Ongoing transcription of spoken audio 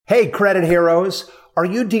Hey, credit heroes, are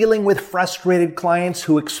you dealing with frustrated clients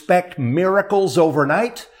who expect miracles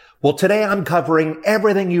overnight? Well, today I'm covering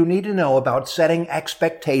everything you need to know about setting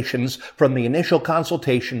expectations from the initial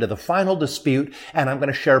consultation to the final dispute, and I'm going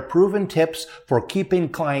to share proven tips for keeping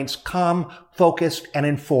clients calm, focused, and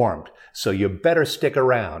informed. So you better stick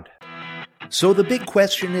around. So the big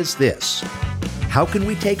question is this: how can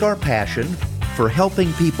we take our passion for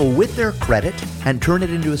helping people with their credit and turn it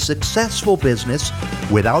into a successful business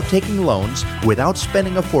without taking loans, without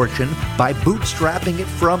spending a fortune, by bootstrapping it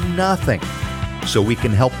from nothing, so we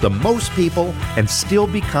can help the most people and still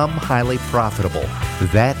become highly profitable?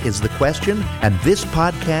 That is the question, and this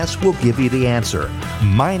podcast will give you the answer.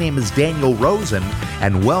 My name is Daniel Rosen,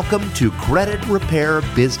 and welcome to Credit Repair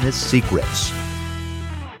Business Secrets.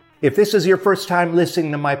 If this is your first time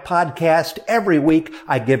listening to my podcast, every week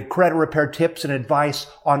I give credit repair tips and advice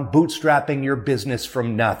on bootstrapping your business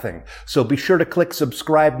from nothing. So be sure to click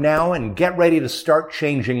subscribe now and get ready to start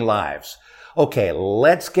changing lives. Okay,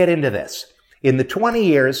 let's get into this. In the 20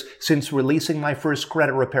 years since releasing my first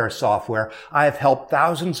credit repair software, I have helped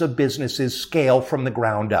thousands of businesses scale from the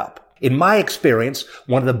ground up. In my experience,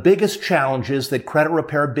 one of the biggest challenges that credit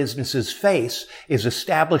repair businesses face is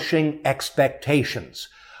establishing expectations.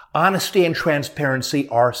 Honesty and transparency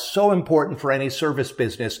are so important for any service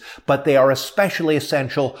business, but they are especially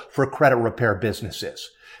essential for credit repair businesses.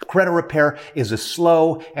 Credit repair is a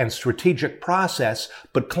slow and strategic process,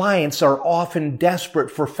 but clients are often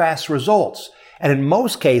desperate for fast results. And in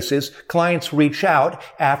most cases, clients reach out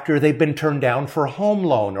after they've been turned down for a home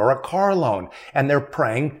loan or a car loan, and they're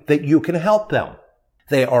praying that you can help them.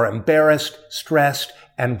 They are embarrassed, stressed,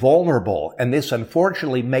 and vulnerable, and this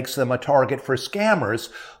unfortunately makes them a target for scammers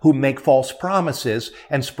who make false promises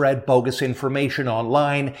and spread bogus information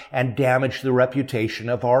online and damage the reputation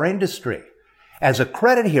of our industry. As a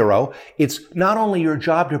credit hero, it's not only your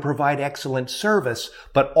job to provide excellent service,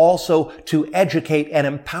 but also to educate and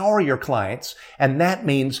empower your clients, and that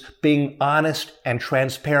means being honest and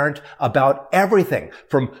transparent about everything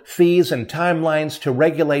from fees and timelines to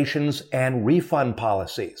regulations and refund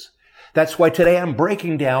policies. That's why today I'm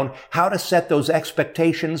breaking down how to set those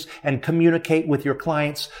expectations and communicate with your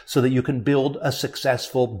clients so that you can build a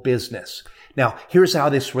successful business. Now, here's how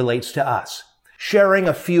this relates to us. Sharing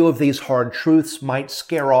a few of these hard truths might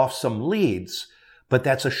scare off some leads, but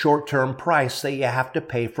that's a short-term price that you have to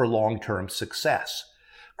pay for long-term success.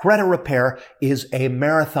 Credit repair is a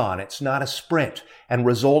marathon. It's not a sprint, and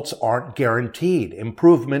results aren't guaranteed.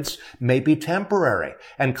 Improvements may be temporary,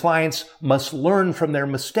 and clients must learn from their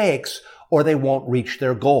mistakes or they won't reach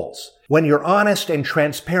their goals. When you're honest and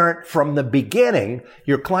transparent from the beginning,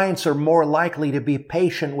 your clients are more likely to be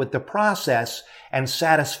patient with the process and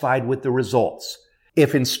satisfied with the results.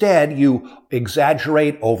 If instead you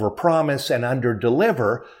exaggerate, overpromise, and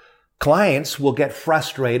underdeliver, clients will get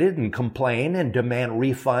frustrated and complain and demand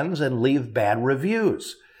refunds and leave bad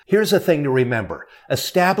reviews. Here's a thing to remember.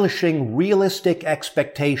 Establishing realistic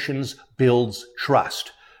expectations builds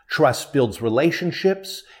trust. Trust builds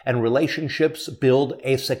relationships, and relationships build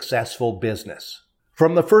a successful business.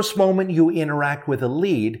 From the first moment you interact with a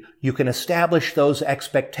lead, you can establish those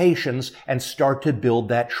expectations and start to build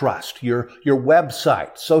that trust. Your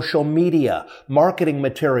website, social media, marketing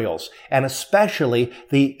materials, and especially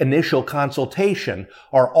the initial consultation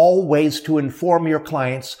are all ways to inform your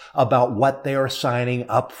clients about what they are signing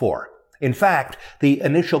up for. In fact, the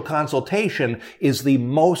initial consultation is the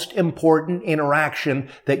most important interaction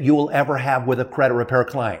that you will ever have with a credit repair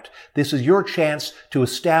client. This is your chance to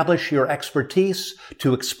establish your expertise,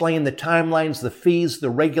 to explain the timelines, the fees,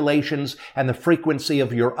 the regulations, and the frequency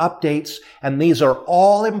of your updates, and these are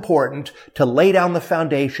all important to lay down the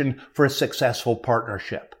foundation for a successful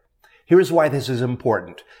partnership. Here's why this is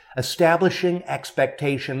important. Establishing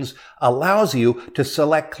expectations allows you to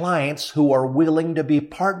select clients who are willing to be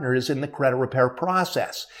partners in the credit repair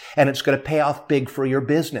process, and it's going to pay off big for your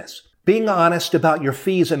business. Being honest about your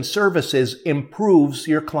fees and services improves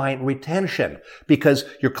your client retention because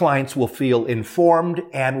your clients will feel informed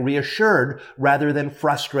and reassured rather than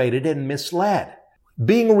frustrated and misled.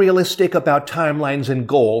 Being realistic about timelines and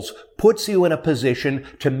goals puts you in a position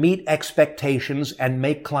to meet expectations and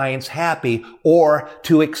make clients happy, or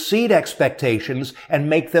to exceed expectations and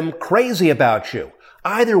make them crazy about you.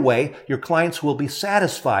 Either way, your clients will be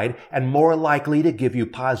satisfied and more likely to give you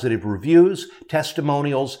positive reviews,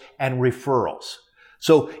 testimonials, and referrals.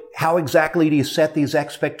 So how exactly do you set these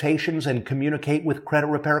expectations and communicate with credit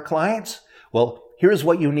repair clients? Well, here's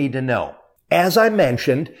what you need to know. As I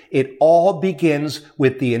mentioned, it all begins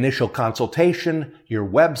with the initial consultation, your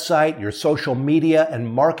website, your social media,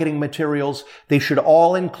 and marketing materials. They should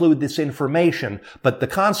all include this information, but the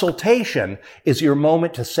consultation is your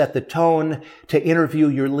moment to set the tone, to interview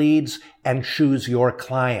your leads, and choose your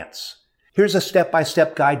clients. Here's a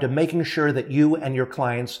step-by-step guide to making sure that you and your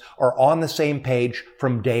clients are on the same page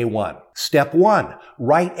from day one. Step 1,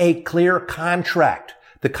 write a clear contract.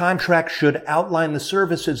 The contract should outline the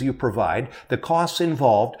services you provide, the costs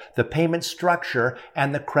involved, the payment structure,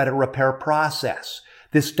 and the credit repair process.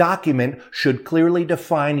 This document should clearly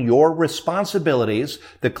define your responsibilities,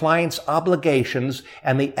 the client's obligations,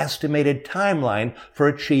 and the estimated timeline for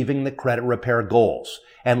achieving the credit repair goals.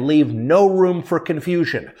 And leave no room for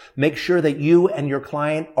confusion. Make sure that you and your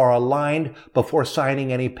client are aligned before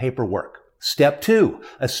signing any paperwork. Step 2,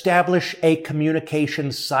 establish a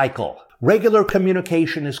communication cycle. Regular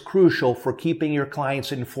communication is crucial for keeping your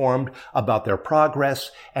clients informed about their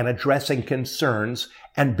progress and addressing concerns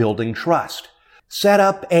and building trust. Set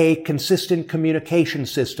up a consistent communication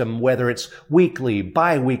system, whether it's weekly,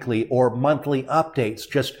 bi-weekly, or monthly updates.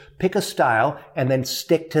 Just pick a style and then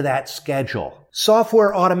stick to that schedule.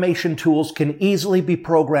 Software automation tools can easily be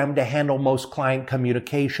programmed to handle most client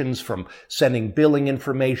communications, from sending billing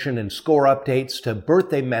information and score updates to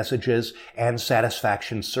birthday messages and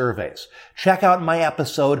satisfaction surveys. Check out my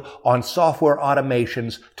episode on software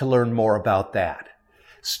automations to learn more about that.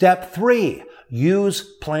 Step 3, use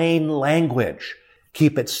plain language.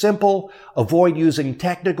 Keep it simple. Avoid using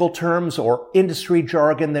technical terms or industry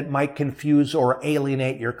jargon that might confuse or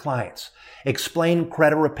alienate your clients. Explain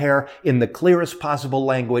credit repair in the clearest possible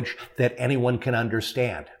language that anyone can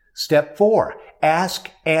understand. Step 4, ask,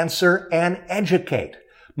 answer, and educate.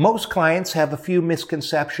 Most clients have a few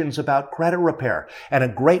misconceptions about credit repair, and a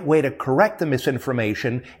great way to correct the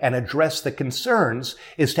misinformation and address the concerns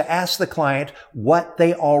is to ask the client what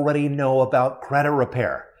they already know about credit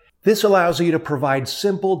repair. This allows you to provide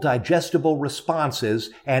simple, digestible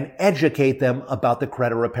responses and educate them about the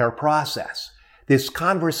credit repair process. This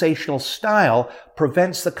conversational style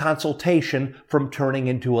prevents the consultation from turning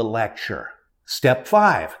into a lecture. Step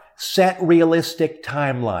 5, set realistic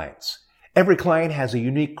timelines. Every client has a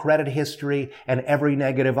unique credit history, and every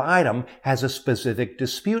negative item has a specific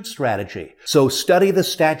dispute strategy. So study the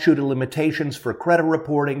statute of limitations for credit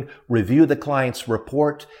reporting, review the client's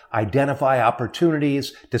report, identify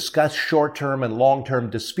opportunities, discuss short-term and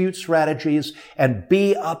long-term dispute strategies, and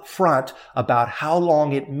be upfront about how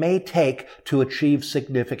long it may take to achieve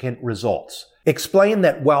significant results. Explain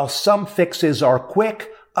that while some fixes are quick,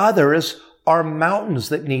 others are mountains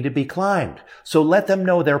that need to be climbed. So let them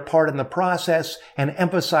know they're part in the process, and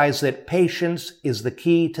emphasize that patience is the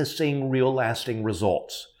key to seeing real lasting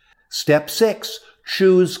results. Step 6,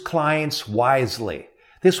 choose clients wisely.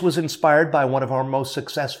 This was inspired by one of our most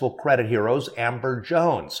successful credit heroes, Amber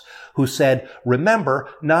Jones, who said, "Remember,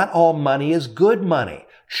 not all money is good money.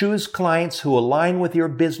 Choose clients who align with your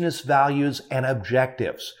business values and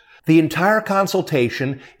objectives." The entire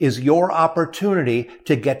consultation is your opportunity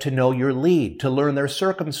to get to know your lead, to learn their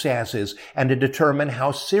circumstances, and to determine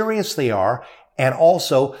how serious they are, and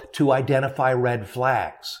also to identify red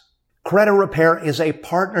flags. Credit repair is a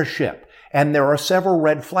partnership, and there are several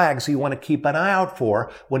red flags you want to keep an eye out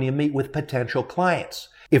for when you meet with potential clients.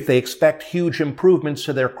 If they expect huge improvements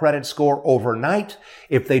to their credit score overnight,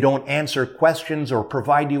 if they don't answer questions or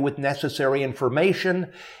provide you with necessary information,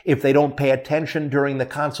 if they don't pay attention during the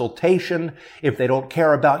consultation, if they don't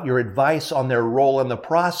care about your advice on their role in the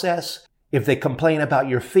process, if they complain about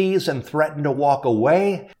your fees and threaten to walk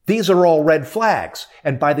away, these are all red flags.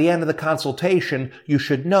 And by the end of the consultation, you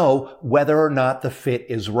should know whether or not the fit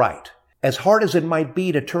is right. As hard as it might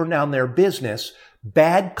be to turn down their business,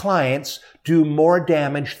 bad clients do more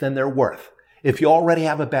damage than they're worth. If you already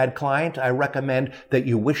have a bad client, I recommend that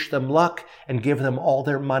you wish them luck and give them all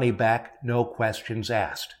their money back, no questions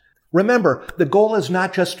asked. Remember, the goal is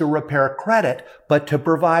not just to repair credit, but to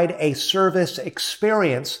provide a service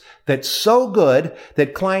experience that's so good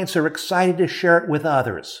that clients are excited to share it with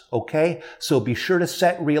others, okay? So be sure to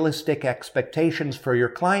set realistic expectations for your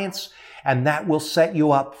clients, and that will set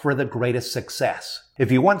you up for the greatest success.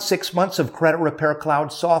 If you want 6 months of Credit Repair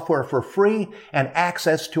Cloud software for free and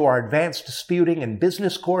access to our advanced disputing and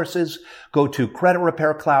business courses, go to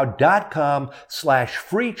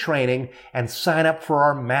creditrepaircloud.com/free training and sign up for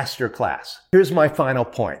our masterclass. Here's my final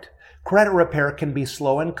point. Credit repair can be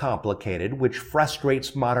slow and complicated, which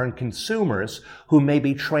frustrates modern consumers who may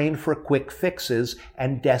be trained for quick fixes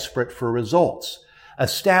and desperate for results.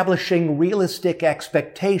 Establishing realistic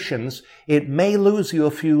expectations, it may lose you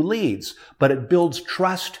a few leads, but it builds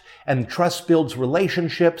trust, and trust builds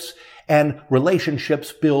relationships, and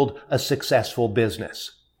relationships build a successful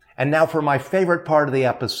business. And now for my favorite part of the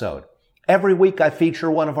episode. Every week I feature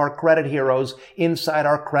one of our credit heroes inside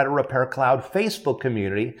our Credit Repair Cloud Facebook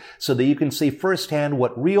community so that you can see firsthand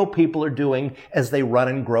what real people are doing as they run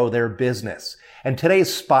and grow their business. And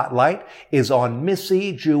today's spotlight is on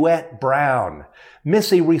Missy Jewett Brown.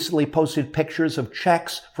 Missy recently posted pictures of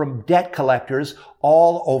checks from debt collectors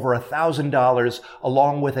all over $1,000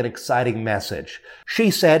 along with an exciting message.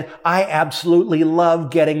 She said, "I absolutely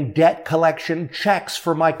love getting debt collection checks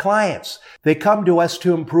for my clients. They come to us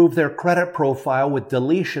to improve their credit profile with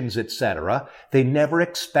deletions, etc. They never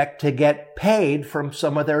expect to get paid from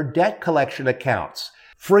some of their debt collection accounts.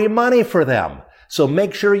 Free money for them. So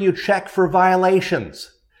make sure you check for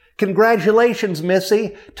violations." Congratulations,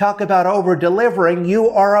 Missy. Talk about over-delivering.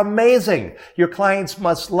 You are amazing. Your clients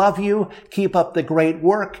must love you. Keep up the great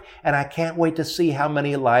work. And I can't wait to see how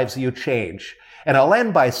many lives you change. And I'll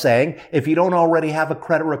end by saying, if you don't already have a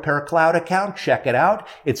Credit Repair Cloud account, check it out.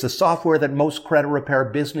 It's the software that most credit repair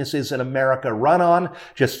businesses in America run on.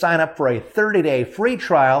 Just sign up for a 30-day free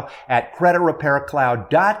trial at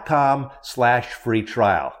creditrepaircloud.com/free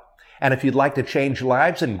trial. And if you'd like to change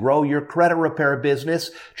lives and grow your credit repair business,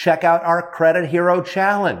 check out our Credit Hero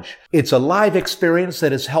Challenge. It's a live experience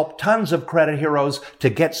that has helped tons of credit heroes to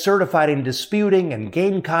get certified in disputing and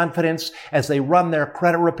gain confidence as they run their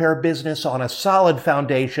credit repair business on a solid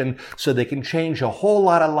foundation so they can change a whole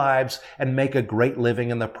lot of lives and make a great living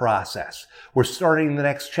in the process. We're starting the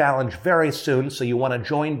next challenge very soon, so you want to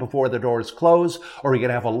join before the doors close, or you're going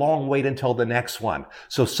to have a long wait until the next one.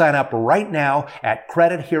 So sign up right now at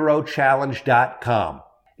creditherochallenge.com.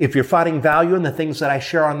 If you're finding value in the things that I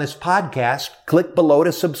share on this podcast, click below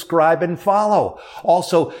to subscribe and follow.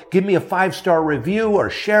 Also, give me a 5-star review or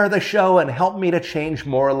share the show and help me to change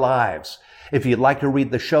more lives. If you'd like to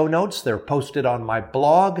read the show notes, they're posted on my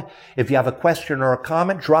blog. If you have a question or a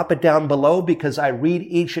comment, drop it down below because I read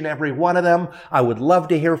each and every one of them. I would love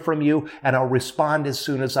to hear from you, and I'll respond as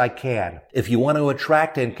soon as I can. If you want to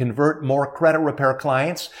attract and convert more credit repair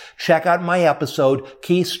clients, check out my episode,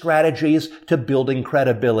 Key Strategies to Building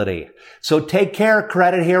Credibility. So take care,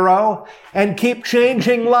 Credit Hero, and keep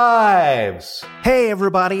changing lives. Hey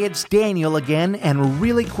everybody, it's Daniel again, and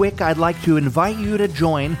really quick, I'd like to invite you to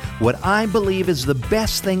join what I believe is the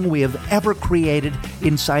best thing we have ever created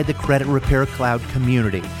inside the Credit Repair Cloud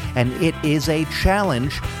community. And it is a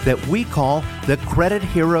challenge that we call the Credit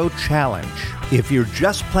Hero Challenge. If you're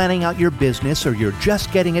just planning out your business or you're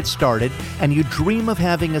just getting it started and you dream of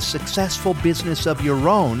having a successful business of your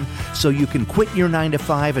own so you can quit your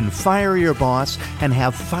 9-to-5 and fire your boss and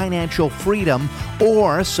have financial freedom,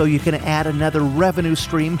 or so you can add another revenue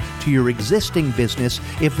stream to your existing business,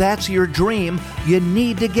 if that's your dream, you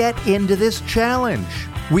need to get into this challenge.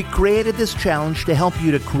 We created this challenge to help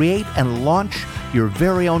you to create and launch your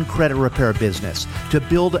very own credit repair business, to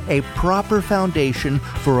build a proper foundation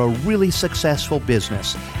for a really successful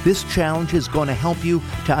business. This challenge is going to help you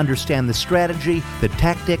to understand the strategy, the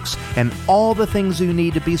tactics, and all the things you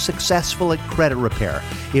need to be successful at credit repair.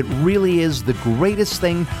 It really is the greatest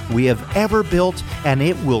thing we have ever built, and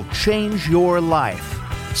it will change your life.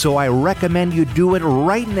 So I recommend you do it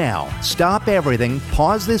right now. Stop everything,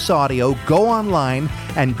 pause this audio, go online,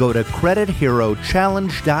 and go to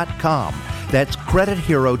creditherochallenge.com. That's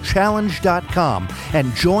creditherochallenge.com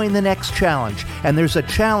and join the next challenge. And there's a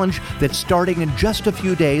challenge that's starting in just a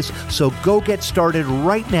few days, so go get started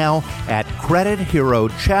right now at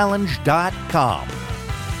creditherochallenge.com.